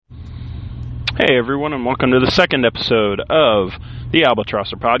Hey everyone, and welcome to the second episode of the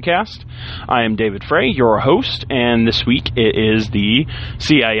Albatrosser podcast. I am David Frey, your host, and this week it is the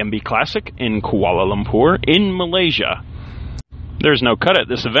CIMB Classic in Kuala Lumpur in Malaysia. There's no cut at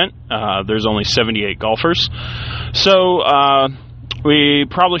this event. There's only 78 golfers. So we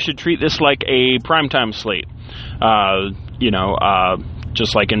probably should treat this like a primetime slate.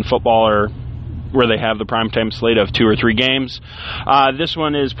 Just like in football or where they have the primetime slate of 2 or 3 games. This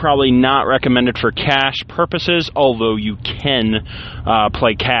one is probably not recommended for cash purposes, although you can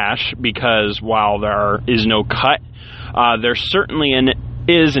play cash, because while there is no cut, there certainly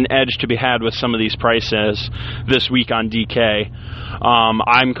is an edge to be had with some of these prices this week on DK.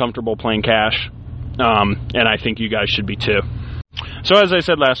 I'm comfortable playing cash, and I think you guys should be too. So as I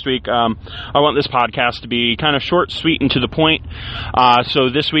said last week, I want this podcast to be kind of short, sweet, and to the point. So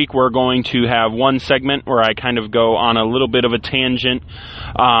this week we're going to have one segment where I kind of go on a little bit of a tangent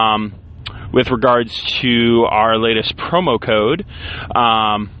with regards to our latest promo code.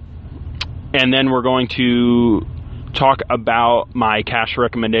 And then we're going to talk about my cash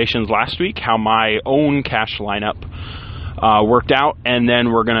recommendations last week, how my own cash lineup worked out, and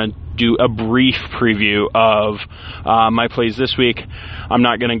then we're going to do a brief preview of my plays this week. I'm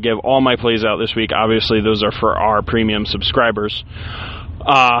not going to give all my plays out this week. Obviously, those are for our premium subscribers.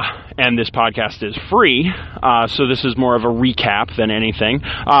 And this podcast is free, so this is more of a recap than anything.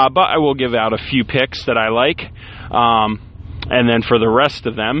 But I will give out a few picks that I like. And then for the rest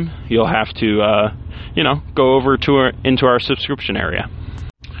of them, you'll have to, go over into our subscription area.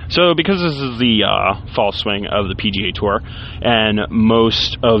 So because this is the fall swing of the PGA Tour, and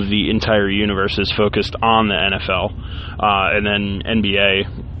most of the entire universe is focused on the NFL, and then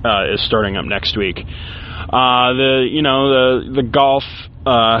NBA is starting up next week. The golf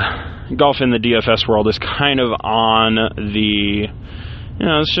in the DFS world is kind of on the,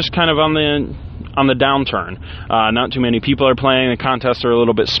 it's just kind of on the downturn. Not too many people are playing. The contests are a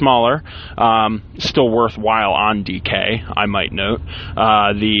little bit smaller. Still worthwhile on DK, I might note.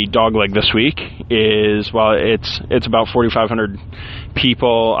 The dog leg this week is, it's about 4,500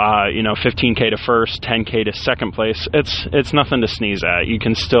 people. 15K to first, 10K to second place. It's nothing to sneeze at. You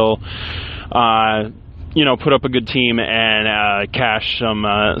can still put up a good team and cash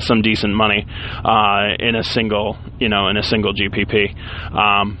some decent money in a single GPP.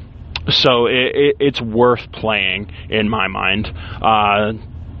 So it's worth playing in my mind,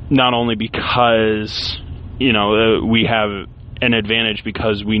 not only because, we have an advantage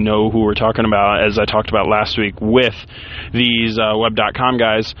because we know who we're talking about, as I talked about last week with these web.com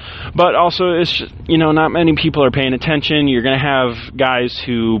guys, but also it's just, not many people are paying attention. You're going to have guys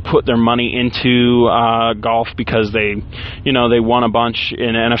who put their money into golf because they won a bunch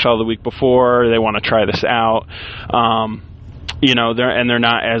in NFL the week before. They want to try this out. They're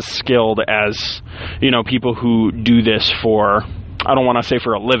not as skilled as, people who do this for, I don't want to say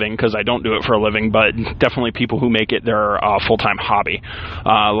for a living, because I don't do it for a living, but definitely people who make it their full-time hobby,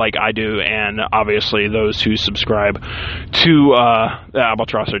 like I do, and obviously those who subscribe to the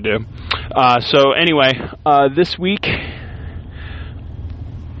Albatrosser do. So anyway, this week,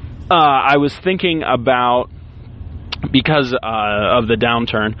 I was thinking about, because of the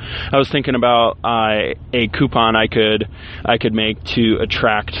downturn, I was thinking about a coupon I could make to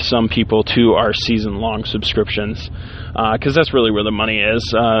attract some people to our season-long subscriptions, because that's really where the money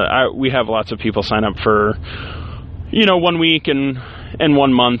is. We have lots of people sign up for, 1 week and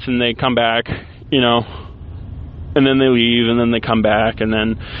 1 month, and they come back, and then they leave, and then they come back, and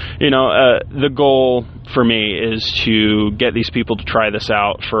then, the goal for me is to get these people to try this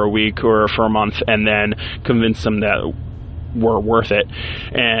out for a week or for a month, and then convince them that we're worth it,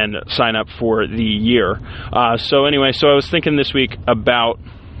 and sign up for the year. So I was thinking this week about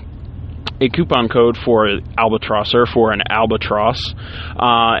a coupon code for Albatrosser, for an albatross,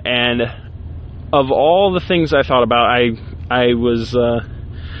 and of all the things I thought about, I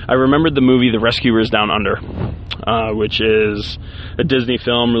remembered the movie The Rescuers Down Under, which is a Disney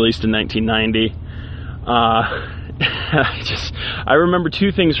film released in 1990. I remember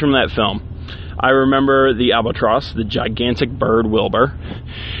 2 things from that film. I remember the albatross, the gigantic bird Wilbur,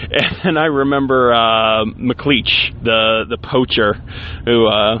 and I remember McLeach, the poacher, who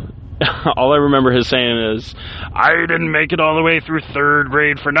all I remember his saying is, "I didn't make it all the way through 3rd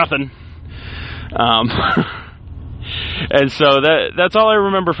grade for nothing." And so that's all I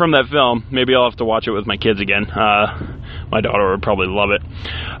remember from that film. Maybe I'll have to watch it with my kids again. My daughter would probably love it.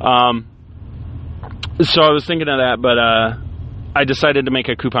 So I was thinking of that, but I decided to make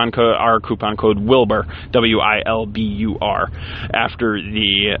our coupon code Wilbur, WILBUR,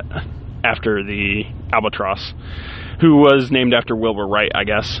 after the albatross, who was named after Wilbur Wright, I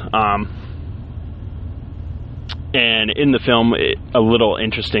guess. And in the film, a little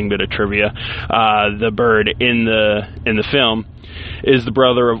interesting bit of trivia: the bird in the film is the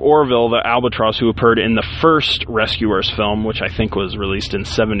brother of Orville, the albatross, who appeared in the first Rescuers film, which I think was released in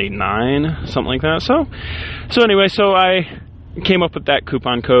 '79, something like that. So anyway, so I came up with that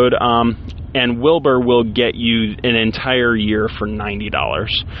coupon code, and Wilbur will get you an entire year for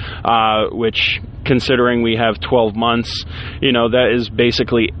 $90, which, considering we have 12 months, that is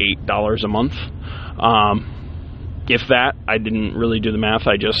basically $8 a month. If that, I didn't really do the math,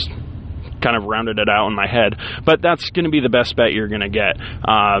 I just kind of rounded it out in my head, but that's going to be the best bet you're going to get.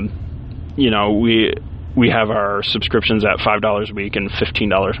 We have our subscriptions at $5 a week and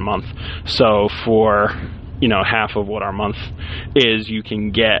 $15 a month, so for half of what our month is, you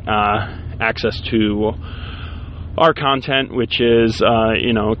can get access to our content, which is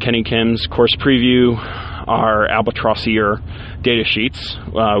Kenny Kim's course preview, our Albatrosser data sheets,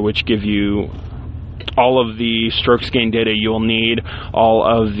 which give you all of the strokes gained data you'll need, all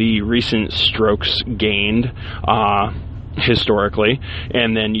of the recent strokes gained historically,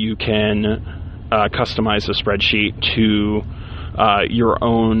 and then you can customize the spreadsheet to your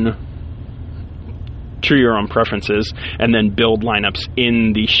own preferences, and then build lineups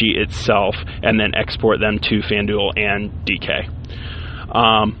in the sheet itself, and then export them to FanDuel and DK.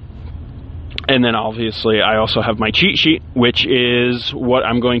 And then obviously I also have my cheat sheet, which is what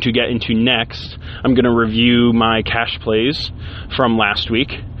I'm going to get into next. I'm going to review my cash plays from last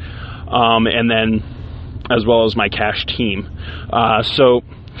week, and then as well as my cash team. So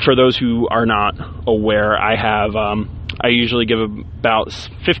for those who are not aware, I usually give about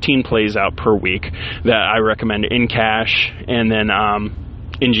 15 plays out per week that I recommend in cash, and then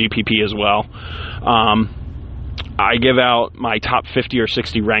in GPP as well. I give out my top 50 or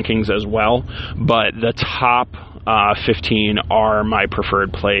 60 rankings as well, but the top 15 are my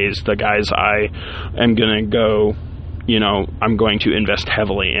preferred plays, the guys I am going to go, I'm going to invest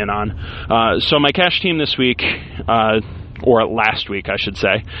heavily in on. So my cash team this week, or last week, I should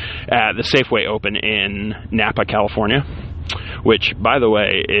say, at the Safeway Open in Napa, California, which, by the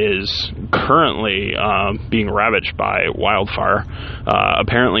way, is currently being ravaged by wildfire.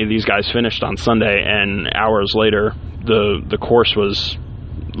 Apparently, these guys finished on Sunday, and hours later, the course was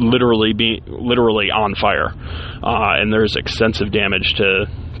literally on fire, and there's extensive damage to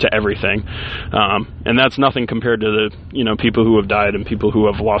everything. And that's nothing compared to the people who have died and people who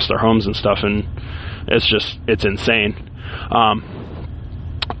have lost their homes and stuff, and it's insane.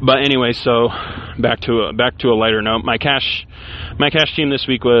 But anyway, so back to a lighter note. My cash team this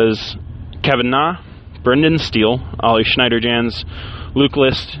week was Kevin Na, Brendan Steele, Ollie Schneiderjans, Luke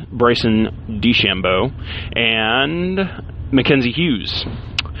List, Bryson DeChambeau, and Mackenzie Hughes.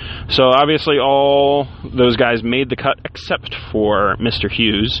 So obviously all those guys made the cut except for Mr.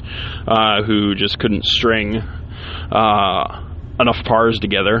 Hughes, who just couldn't string enough pars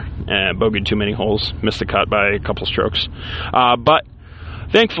together and bogeyed too many holes, missed the cut by a couple strokes. But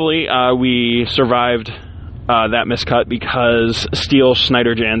thankfully, we survived that miscut because Steele,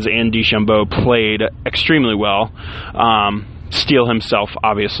 Schneiderjans, and DeChambeau played extremely well. Steele himself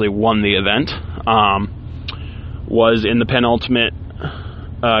obviously won the event, was in the penultimate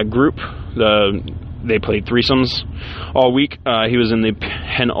group. They played threesomes all week. He was in the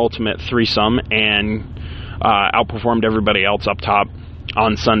penultimate threesome and outperformed everybody else up top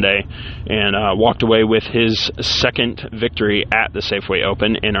on Sunday, and walked away with his second victory at the Safeway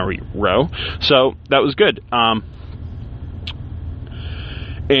Open in a row. So that was good.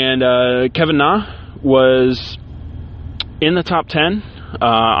 And Kevin Na was in the top 10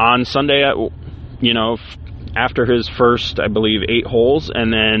 on Sunday at, after his first, I believe, 8 holes,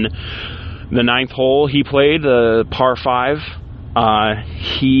 and then the 9th hole he played, the par 5,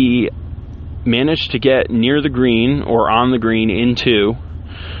 he managed to get near the green or on the green in 2,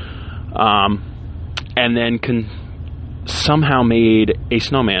 and then somehow made a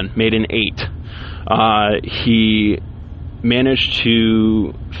snowman, made an 8. He managed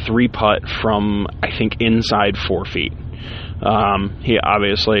to 3-putt from, I think, inside 4 feet. He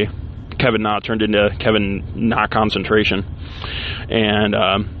obviously, Kevin Na turned into Kevin Na concentration, and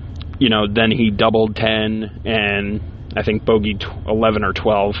then he doubled 10 and I think bogeyed 11 or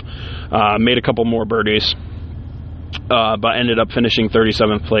 12, made a couple more birdies, but ended up finishing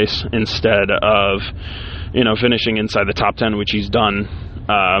 37th place instead of, finishing inside the top 10, which he's done,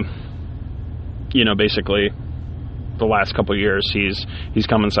 basically the last couple of years. He's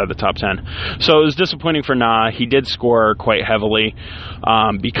come inside the top 10. So it was disappointing for Na. He did score quite heavily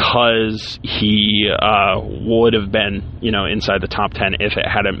because he would have been, inside the top 10 if it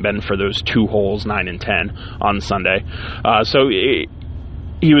hadn't been for those 2 holes, 9 and 10, on Sunday. So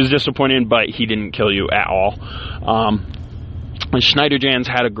he was disappointing, but he didn't kill you at all. Schneiderjans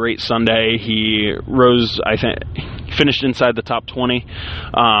had a great Sunday. He rose, I think, finished inside the top 20.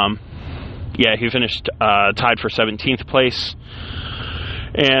 He finished tied for 17th place.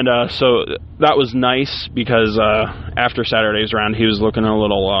 And so that was nice because after Saturday's round, he was looking a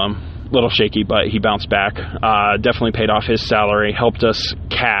little shaky, but he bounced back. Definitely paid off his salary, helped us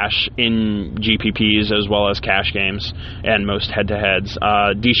cash in GPPs as well as cash games and most head-to-heads.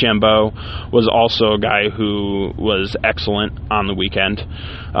 DeChambeau was also a guy who was excellent on the weekend.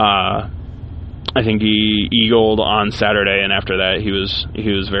 I think he eagled on Saturday, and after that he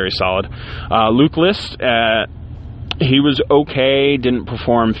was very solid. Luke List he was okay, didn't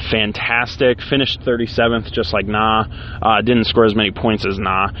perform fantastic, finished 37th just like didn't score as many points as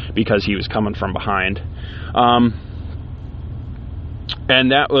because he was coming from behind.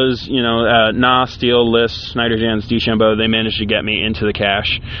 And that was, Steele, List, Schneiderjans, DeChambeau, they managed to get me into the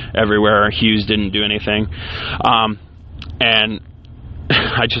cash everywhere. Hughes didn't do anything. And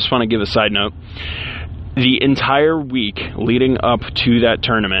I just want to give a side note. The entire week leading up to that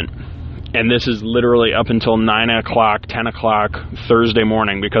tournament, and this is literally up until 9 o'clock, 10 o'clock Thursday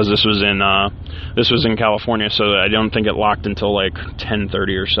morning, because this was in California, so I don't think it locked until like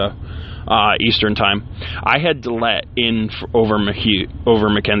 10:30 or so Eastern time. I had Dillette in over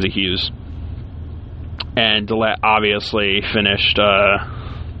Mackenzie Hughes, and Dillette obviously finished.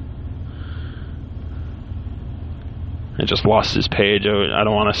 I just lost his page. I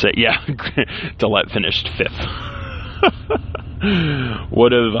don't want to say. Yeah, Dillette finished 5th.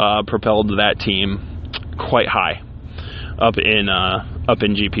 Would have propelled that team quite high up in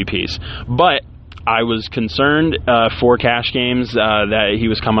GPPs, but I was concerned for cash games that he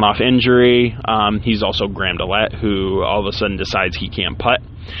was coming off injury. He's also Graham Dillette, who all of a sudden decides he can't putt,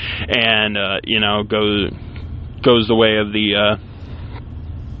 and goes the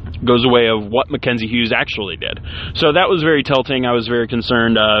way of what Mackenzie Hughes actually did. So that was very tilting. I was very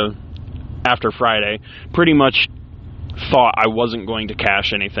concerned after Friday. Pretty much thought I wasn't going to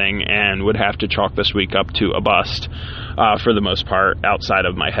cash anything and would have to chalk this week up to a bust for the most part, outside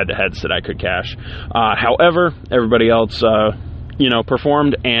of my head-to-heads that I could cash. However, everybody else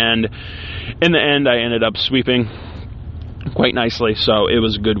performed, and in the end I ended up sweeping quite nicely, so it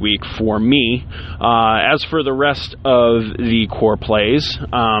was a good week for me. As for the rest of the core plays,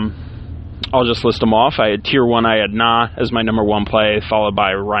 I'll just list them off. I had Tier 1, I had as my number 1 play, followed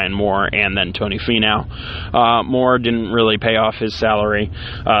by Ryan Moore and then Tony Finau. Moore didn't really pay off his salary,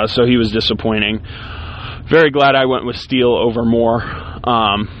 so he was disappointing. Very glad I went with Steele over Moore.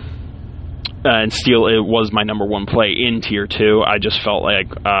 And Steele, it was my number 1 play in Tier 2. I just felt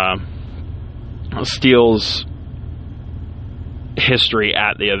like Steele's history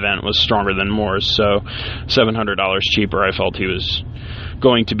at the event was stronger than Moore's, so $700 cheaper. I felt he was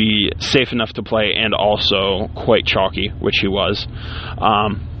going to be safe enough to play and also quite chalky, which he was.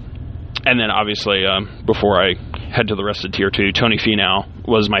 And then obviously, before I head to the rest of Tier 2, Tony Finau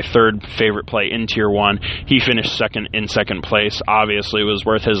was my 3rd favorite play in Tier 1. He finished in second place. Obviously, was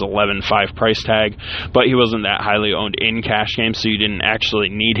worth his 11.5 price tag, but he wasn't that highly owned in cash games, so you didn't actually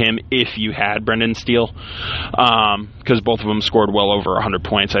need him if you had Brendan Steele, because both of them scored well over 100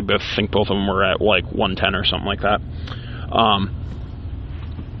 points. I think both of them were at like 110 or something like that.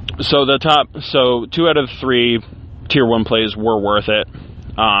 So 2 out of 3 Tier 1 plays were worth it.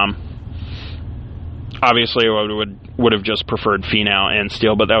 Obviously, I would have just preferred Finau and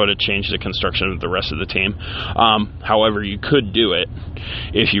Steele, but that would have changed the construction of the rest of the team. However, you could do it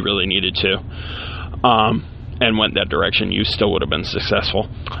if you really needed to, and went that direction. You still would have been successful.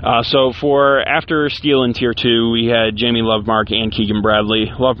 So for after Steele in Tier 2, we had Jamie Lovemark and Keegan Bradley.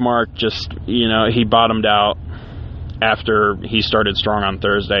 Lovemark just, he bottomed out. After he started strong on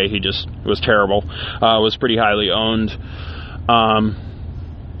Thursday, he just was terrible. Was pretty highly owned.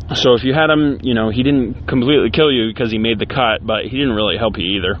 So if you had him, he didn't completely kill you because he made the cut, but he didn't really help you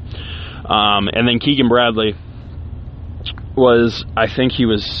either. And then Keegan Bradley was, I think he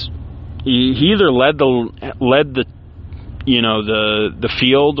either led the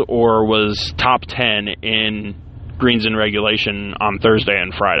field or was top 10 in greens in regulation on Thursday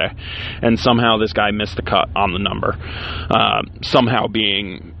and Friday, and somehow this guy missed the cut on the number. Somehow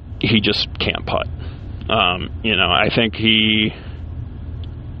being he just can't putt. I think he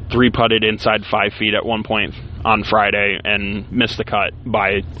 3-putted inside 5 feet at one point on Friday and missed the cut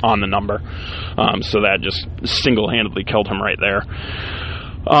on the number. So that just single-handedly killed him right there.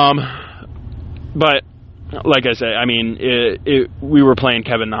 But like I said, we were playing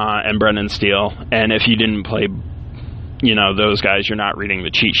Kevin Na and Brendan Steele, and if you didn't play those guys, you're not reading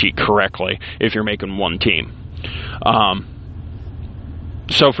the cheat sheet correctly if you're making one team.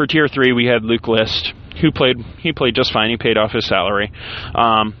 So for tier 3, we had Luke List, who played just fine. He paid off his salary.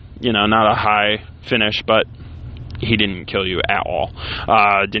 Not a high finish, but he didn't kill you at all.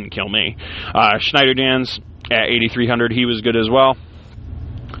 Didn't kill me. Schneider Jans at 8,300, he was good as well.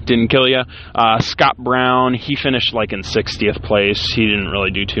 Didn't kill you. Scott Brown, he finished like in 60th place. He didn't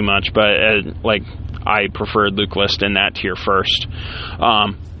really do too much, but I preferred Luke List in that tier first.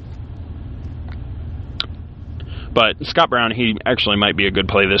 But Scott Brown, he actually might be a good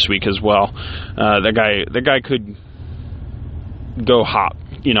play this week as well. The guy could go hot,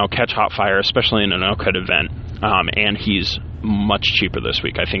 catch hot fire, especially in an no-cut event. And he's much cheaper this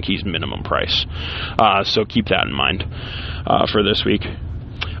week. I think he's minimum price. So keep that in mind for this week.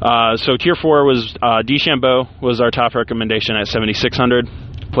 So tier 4 was DeChambeau was our top recommendation at 7,600.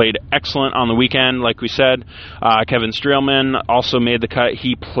 Played excellent on the weekend, like we said. Kevin Streelman also made the cut.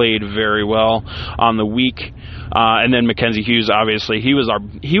 He played very well on the week. And then Mackenzie Hughes, obviously, he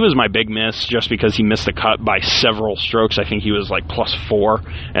was my big miss just because he missed the cut by several strokes. I think he was like +4,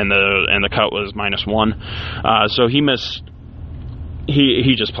 and the cut was -1. So he missed.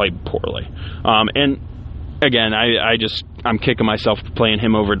 He just played poorly. And again, I'm kicking myself playing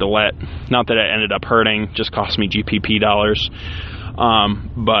him over Dillette. Not that it ended up hurting, just cost me GPP dollars.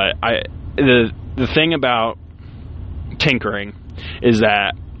 But the thing about tinkering is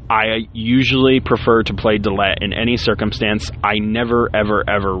that I usually prefer to play Dillette in any circumstance. I never, ever,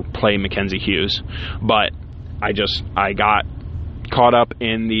 ever play Mackenzie Hughes. But I got caught up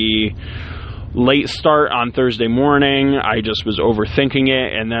in the late start on Thursday morning. I just was overthinking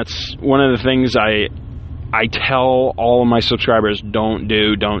it, and that's one of the things I tell all of my subscribers don't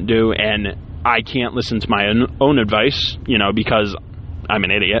do, and I can't listen to my own advice, because I'm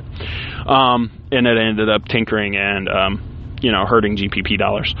an idiot. And it ended up tinkering and, hurting GPP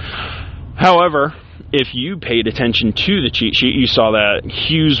dollars. However, if you paid attention to the cheat sheet, you saw that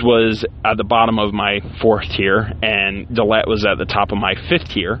Hughes was at the bottom of my 4th tier and Dillette was at the top of my 5th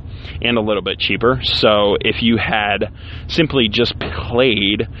tier and a little bit cheaper. So if you had simply just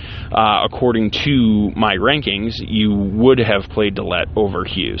played according to my rankings, you would have played Dillette over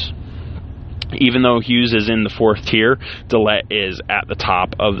Hughes. Even though Hughes is in the 4th tier, Dillette is at the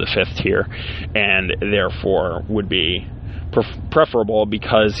top of the 5th tier and therefore would be preferable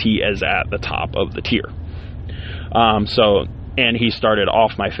because he is at the top of the tier. And he started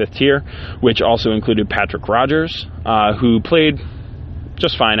off my 5th tier, which also included Patrick Rogers, who played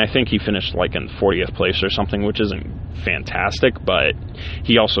just fine. I think he finished like in 40th place or something, which isn't fantastic, but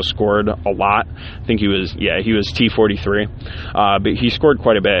he also scored a lot. I think he was T43, but he scored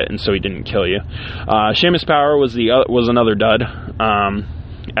quite a bit, and so he didn't kill you. Seamus Power was another dud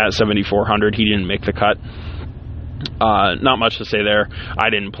at 7,400. He didn't make the cut. Not much to say there. I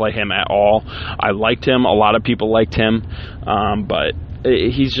didn't play him at all. I liked him. A lot of people liked him, but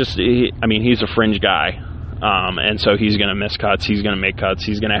he's a fringe guy, and so he's going to miss cuts. He's going to make cuts.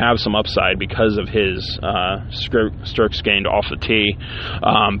 He's going to have some upside because of his strokes gained off the tee.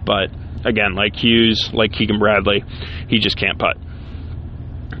 But again, like Hughes, like Keegan Bradley, he just can't putt,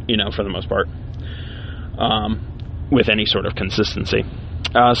 for the most part, with any sort of consistency.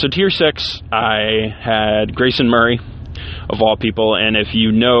 So tier 6, I had Grayson Murray, of all people, and if you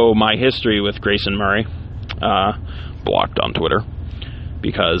know my history with Grayson Murray, blocked on Twitter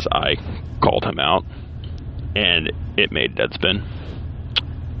because I called him out, and it made Deadspin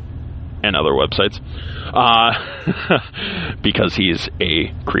and other websites, because he's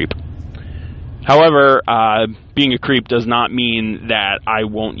a creep. However, being a creep does not mean that I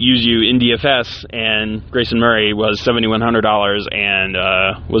won't use you in DFS, and Grayson Murray was $7,100 and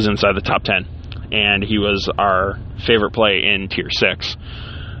was inside the top 10, and he was our favorite play in Tier 6.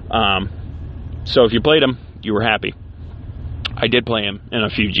 So if you played him, you were happy. I did play him in a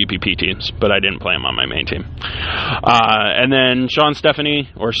few GPP teams, but I didn't play him on my main team. And then Sean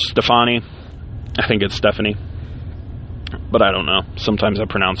Stefani, I think it's Stephanie, but I don't know. Sometimes I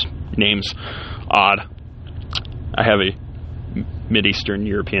pronounce names odd. I have a Mid-Eastern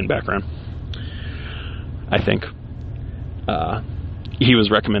European background, I think. He was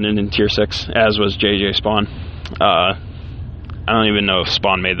recommended in Tier 6, as was JJ Spawn. I don't even know if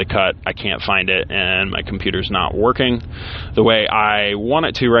Spawn made the cut. I can't find it, and my computer's not working the way I want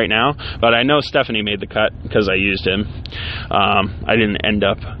it to right now. But I know Stephanie made the cut because I used him. I didn't end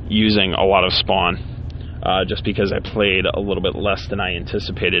up using a lot of Spawn, just because I played a little bit less than I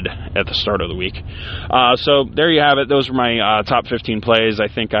anticipated at the start of the week. So there you have it. Those were my top 15 plays. I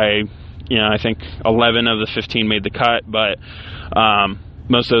think 11 of the 15 made the cut, but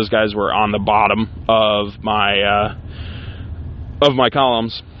most of those guys were on the bottom of my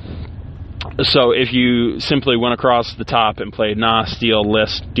columns. So if you simply went across the top and played Nah, Steele,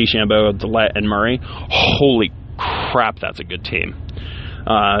 List, DeChambeau, Dillette, and Murray, holy crap, that's a good team.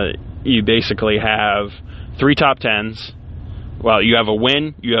 You basically have 3 top 10s. Well, you have a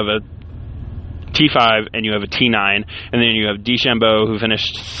Wynn, you have a T5, and you have a T9, and then you have DeChambeau, who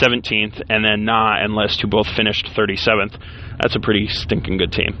finished 17th, and then Nah and List, who both finished 37th. That's a pretty stinking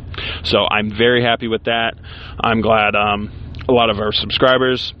good team. So I'm very happy with that. I'm glad a lot of our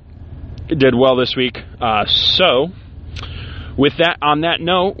subscribers did well this week. So with that, on that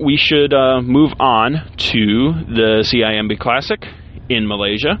note, we should move on to the CIMB Classic in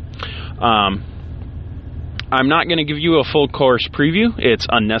Malaysia. I'm not going to give you a full course preview. It's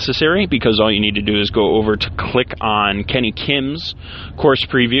unnecessary because all you need to do is go over to click on Kenny Kim's course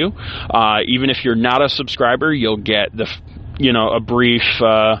preview. Even if you're not a subscriber, you'll get the a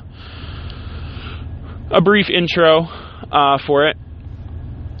brief intro for it.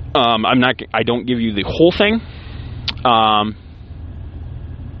 I don't give you the whole thing.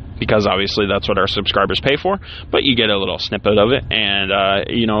 Because obviously that's what our subscribers pay for, but you get a little snippet of it, and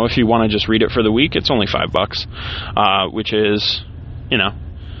if you want to just read it for the week, it's only $5, which is,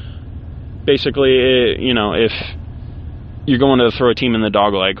 basically, if you're going to throw a team in the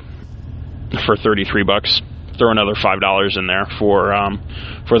dog leg for $33, throw another $5 in there for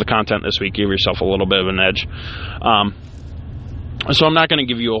the content this week. Give yourself a little bit of an edge. So I'm not going to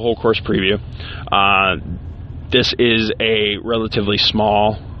give you a whole course preview. This is a relatively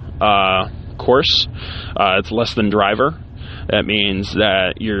small course. It's less than driver. That means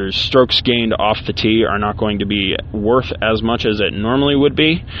that your strokes gained off the tee are not going to be worth as much as it normally would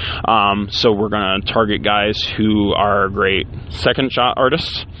be. So we're going to target guys who are great second shot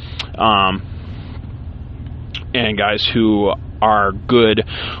artists, and guys who are good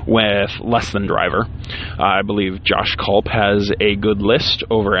with less than driver. I believe Josh Culp has a good list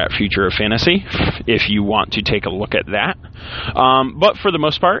over at Future of Fantasy if you want to take a look at that. But for the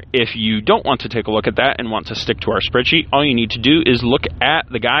most part, if you don't want to take a look at that and want to stick to our spreadsheet, all you need to do is look at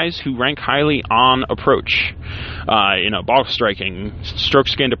the guys who rank highly on approach. Ball striking,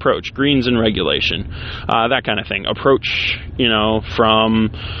 strokes gained approach, greens and regulation, that kind of thing. Approach,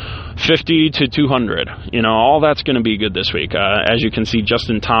 from 50 to 200, all that's going to be good this week. As you can see,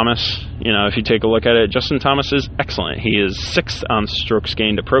 Justin Thomas, if you take a look at it, Justin Thomas is excellent. He is 6th on strokes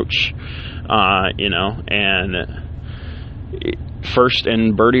gained approach, and first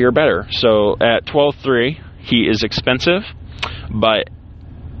in birdie or better. So at 12.3, he is expensive, but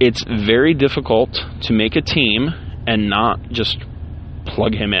it's very difficult to make a team and not just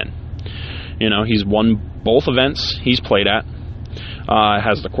plug him in. He's won both events he's played at.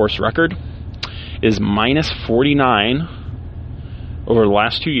 Has the course record, is minus 49 over the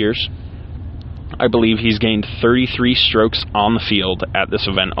last 2 years. I believe he's gained 33 strokes on the field at this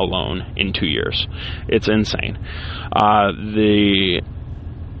event alone in 2 years. It's insane. The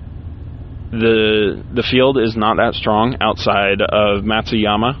field is not that strong outside of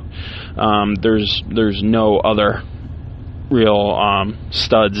Matsuyama. There's no other real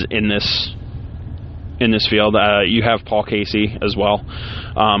studs in this field. You have Paul Casey as well,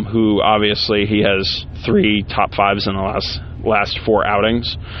 who obviously he has 3 top 5s in the last 4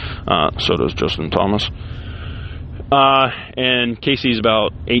 outings. So does Justin Thomas. And Casey's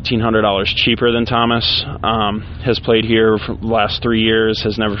about $1,800 cheaper than Thomas. Has played here for the last 3 years.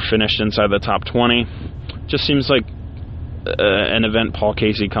 Has never finished inside the top 20. Just seems like an event Paul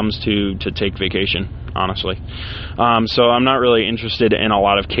Casey comes to take vacation, honestly. So I'm not really interested in a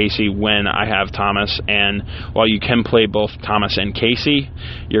lot of Casey when I have Thomas, and while you can play both Thomas and Casey,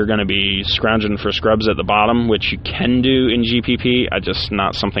 you're going to be scrounging for scrubs at the bottom, which you can do in GPP. Just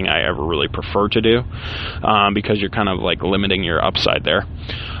not something I ever really prefer to do, because you're kind of like limiting your upside there.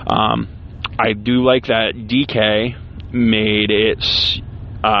 I do like that DK made it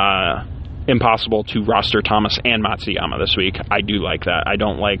impossible to roster Thomas and Matsuyama this week. I do like that. I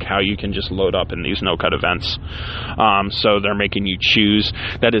don't like how you can just load up in these no-cut events. So they're making you choose.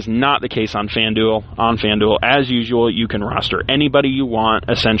 That is not the case on FanDuel. On FanDuel, as usual, you can roster anybody you want,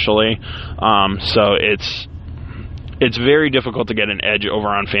 essentially. So it's very difficult to get an edge over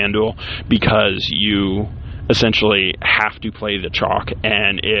on FanDuel because you essentially have to play the chalk,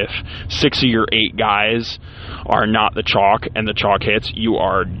 and if 6 of your 8 guys are not the chalk and the chalk hits, you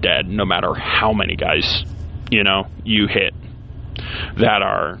are dead no matter how many guys you hit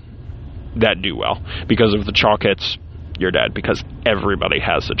that do well. Because if the chalk hits, you're dead, because everybody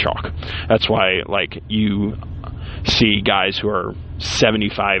has the chalk. That's why you see guys who are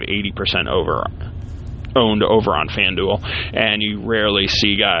 75-80% owned over on FanDuel, and you rarely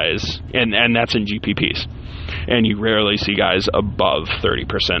see guys, and that's in GPPs. and you rarely see guys above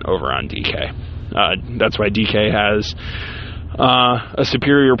 30% over on DK. That's why DK has a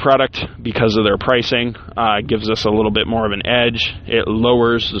superior product because of their pricing. Gives us a little bit more of an edge. It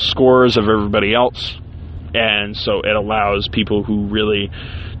lowers the scores of everybody else, and so it allows people who really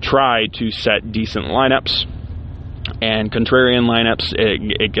try to set decent lineups and contrarian lineups,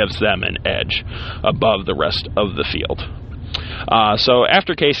 it gives them an edge above the rest of the field. So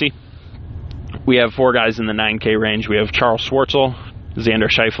after Casey, we have 4 guys in the 9K range. We have Charles Schwartzel, Xander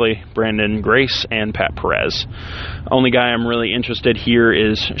Schauffele, Brandon Grace, and Pat Perez. Only guy I'm really interested here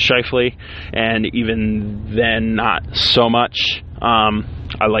is Schauffele, and even then, not so much.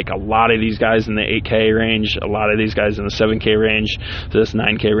 I like a lot of these guys in the 8K range, a lot of these guys in the 7K range. This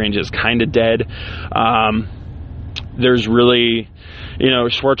 9K range is kind of dead. There's really,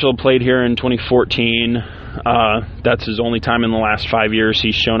 Schwartzel played here in 2014. That's his only time in the last 5 years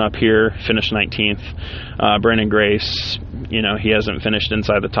he's shown up here, finished 19th. Brandon Grace, he hasn't finished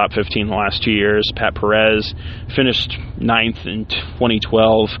inside the top 15 the last 2 years. Pat Perez finished 9th in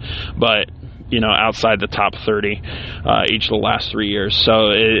 2012, but, outside the top 30 each of the last 3 years.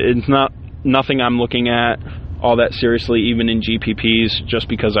 So it's nothing I'm looking at all that seriously, even in GPPs, just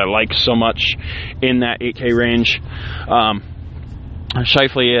because I like so much in that 8K range.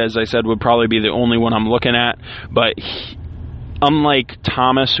 Schauffele, as I said, would probably be the only one I'm looking at, but unlike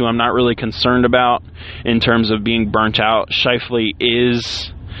Thomas, who I'm not really concerned about in terms of being burnt out, Schauffele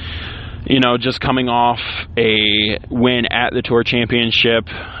is, just coming off a win at the Tour Championship.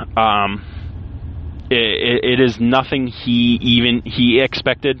 It is nothing he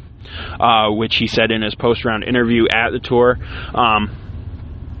expected, which he said in his post-round interview at the Tour.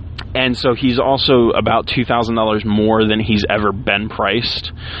 And so he's also about $2,000 more than he's ever been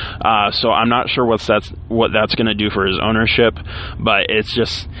priced. So I'm not sure what that's going to do for his ownership, but it's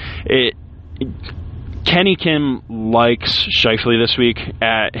just Kenny Kim likes Schauffele this week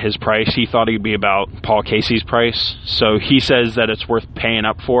at his price. He thought he'd be about Paul Casey's price, so he says that it's worth paying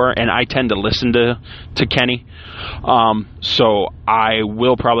up for, and I tend to listen to Kenny. So I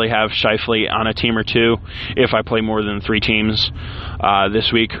will probably have Schauffele on a team or two if I play more than 3 teams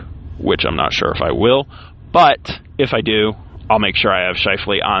this week, which I'm not sure if I will, but if I do, I'll make sure I have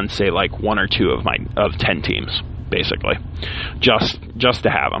Schauffele on, say, like 1 or 2 of 10 teams, basically, just to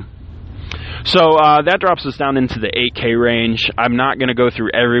have him. So that drops us down into the 8K range. I'm not going to go through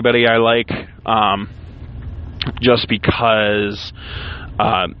everybody I like, just because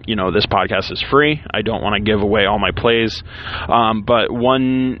this podcast is free. I don't want to give away all my plays, but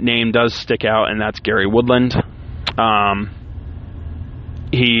one name does stick out, and that's Gary Woodland.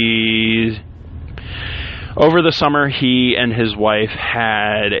 Over the summer, he and his wife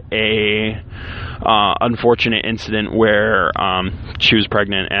had a unfortunate incident where she was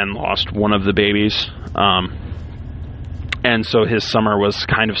pregnant and lost one of the babies. And so his summer was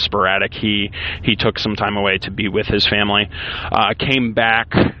kind of sporadic. He took some time away to be with his family, came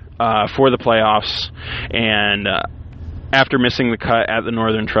back for the playoffs, and after missing the cut at the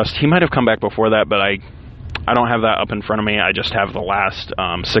Northern Trust, he might have come back before that, but I don't have that up in front of me. I just have the last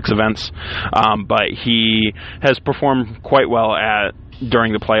 6 events. But he has performed quite well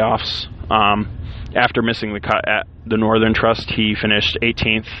during the playoffs. After missing the cut at the Northern Trust, he finished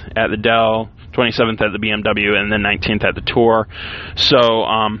 18th at the Dell, 27th at the BMW, and then 19th at the Tour. So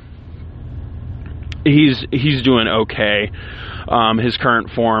he's doing okay. His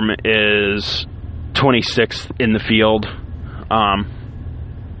current form is 26th in the field,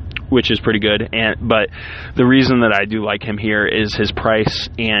 which is pretty good. But the reason that I do like him here is his price,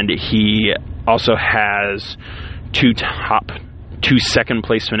 and he also has 2 second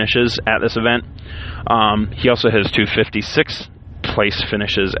place finishes at this event. He also has 2 56th place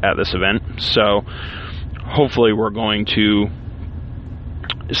finishes at this event. So hopefully we're going to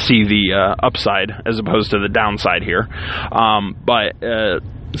see the upside as opposed to the downside here. But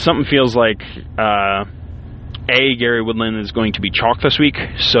something feels like A, Gary Woodland is going to be chalk this week,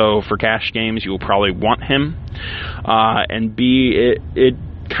 so for cash games you will probably want him. And B, it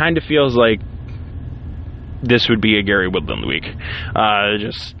kind of feels like this would be a Gary Woodland week.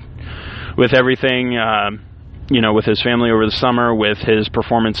 Just with everything, with his family over the summer, with his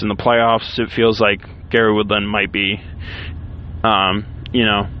performance in the playoffs, it feels like Gary Woodland might be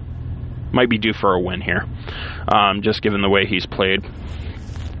due for a win here, just given the way he's played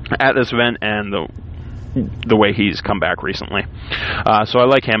at this event and the way he's come back recently. So I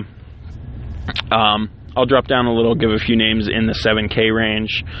like him. I'll drop down a little, give a few names in the 7K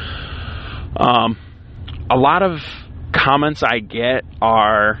range. A lot of comments I get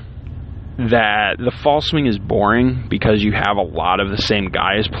are that the fall swing is boring because you have a lot of the same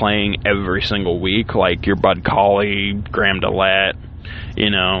guys playing every single week, like your Bud Cauley, Graham DeLette,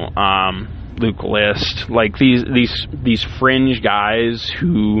 Luke List, like these fringe guys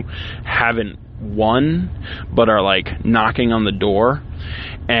who haven't won but are like knocking on the door.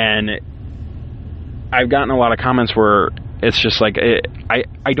 And I've gotten a lot of comments where it's just like,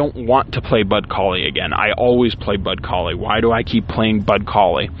 I don't want to play Bud Cauley again. I always play Bud Cauley. Why do I keep playing Bud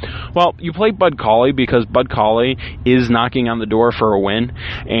Cauley? Well, you play Bud Cauley because Bud Cauley is knocking on the door for a win.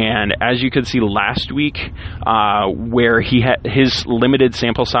 And as you could see last week, where he had his limited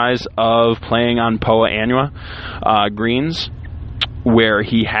sample size of playing on Poa Annua greens, where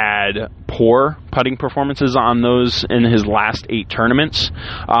he had poor putting performances on those in his last 8 tournaments,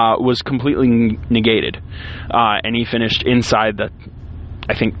 was completely negated. And he finished inside the,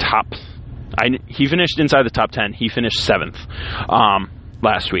 he finished inside the top 10. He finished 7th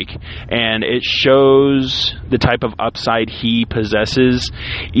last week. And it shows the type of upside he possesses,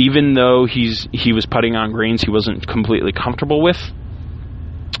 even though he was putting on greens he wasn't completely comfortable with.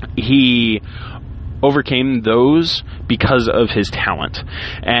 He overcame those because of his talent.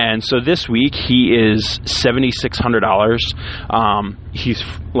 And so this week he is $7,600. He's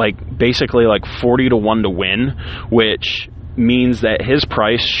basically 40 to 1 to win, which means that his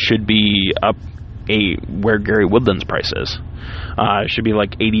price should be up where Gary Woodland's price is. It should be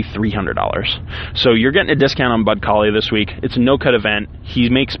 $8,300. So you're getting a discount on Bud Cauley this week. It's a no-cut event. He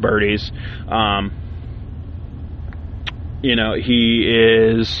makes birdies. He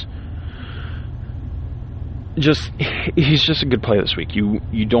is he's just a good play this week.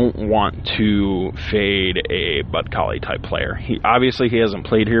 You don't want to fade a Bud Cauley type player. He hasn't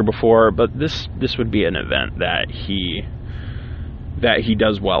played here before, but this would be an event that he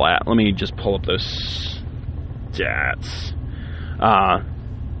does well at. Let me just pull up those stats.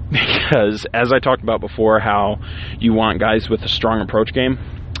 Because as I talked about before, how you want guys with a strong approach game,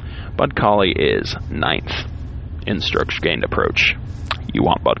 Bud Cauley is 9th in strokes gained approach. You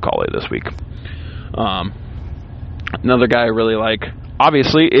want Bud Cauley this week. Another guy I really like,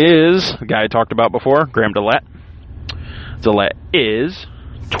 obviously, is the guy I talked about before, Graham DeLette. DeLette is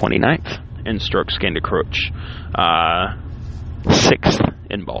 29th in strokes gained approach, 6th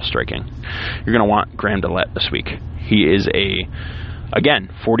in ball striking. You're going to want Graham DeLette this week. He is 40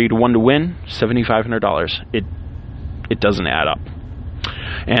 to 1 to win, $7,500. It doesn't add up.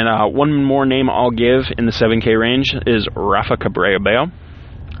 And one more name I'll give in the 7K range is Rafa Cabrera-Bello.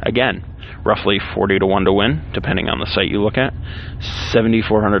 Again, roughly 40 to 1 to win, depending on the site you look at,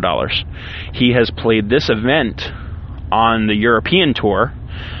 $7,400. He has played this event on the European Tour,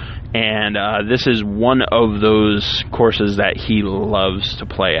 and this is one of those courses that he loves to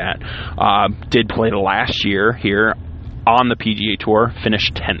play at. Did play last year here on the PGA Tour,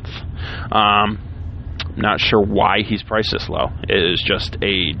 finished 10th. Not sure why he's priced this low. It is just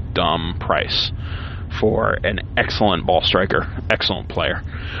a dumb price for an excellent ball striker, excellent player.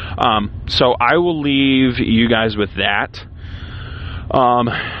 So I will leave you guys with that.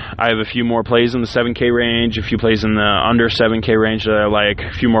 I have a few more plays in the 7K range, a few plays in the under 7K range that I like,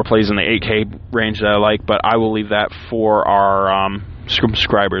 a few more plays in the 8K range that I like, but I will leave that for our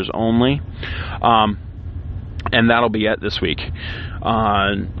subscribers only. And that'll be it this week.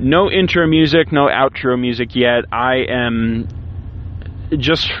 No intro music, no outro music yet.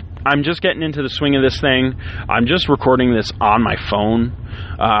 I'm just getting into the swing of this thing. I'm just recording this on my phone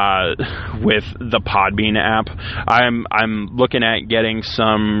with the Podbean app. I'm looking at getting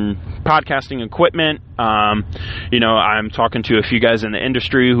some podcasting equipment. I'm talking to a few guys in the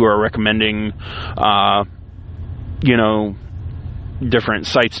industry who are recommending, different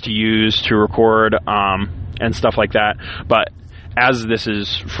sites to use to record and stuff like that. But as this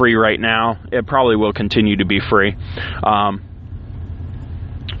is free right now, it probably will continue to be free.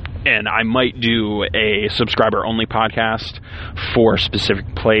 And I might do a subscriber-only podcast for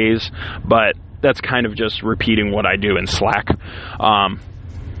specific plays, but that's kind of just repeating what I do in Slack.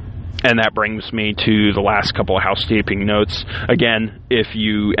 And that brings me to the last couple of housekeeping notes. Again, if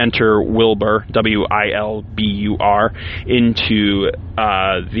you enter Wilbur, W-I-L-B-U-R, into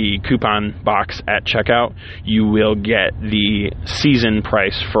the coupon box at checkout, you will get the season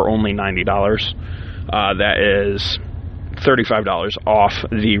price for only $90. That is $35 off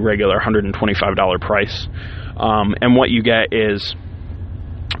the regular $125 price. And what you get is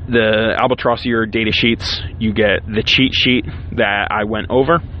the Albatrosser data sheets. You get the cheat sheet that I went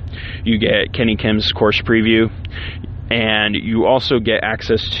over. You get Kenny Kim's course preview. And you also get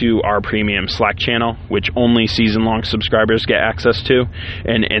access to our premium Slack channel, which only season-long subscribers get access to.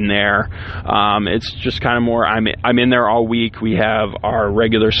 And in there, it's just kind of more, I'm in there all week. We have our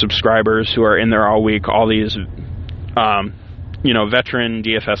regular subscribers who are in there all week, all these veteran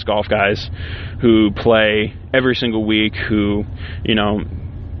DFS golf guys who play every single week, who,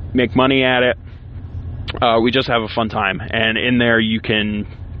 make money at it. We just have a fun time. And in there you can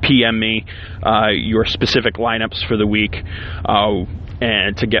PM me your specific lineups for the week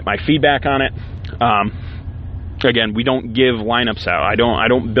and to get my feedback on it. Again, we don't give lineups out. I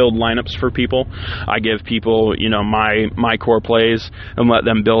don't build lineups for people. I give people, my core plays and let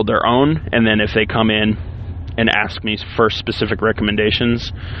them build their own. And then if they come in and ask me for specific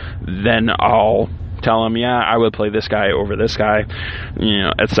recommendations, then I'll tell them, yeah, I would play this guy over this guy,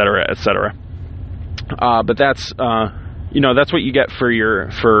 et cetera, et cetera. But that's that's what you get for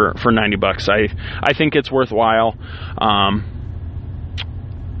 $90. I think it's worthwhile.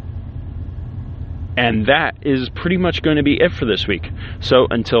 And that is pretty much going to be it for this week. So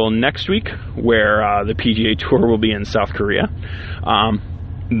until next week, where the PGA Tour will be in South Korea,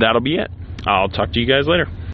 that'll be it. I'll talk to you guys later.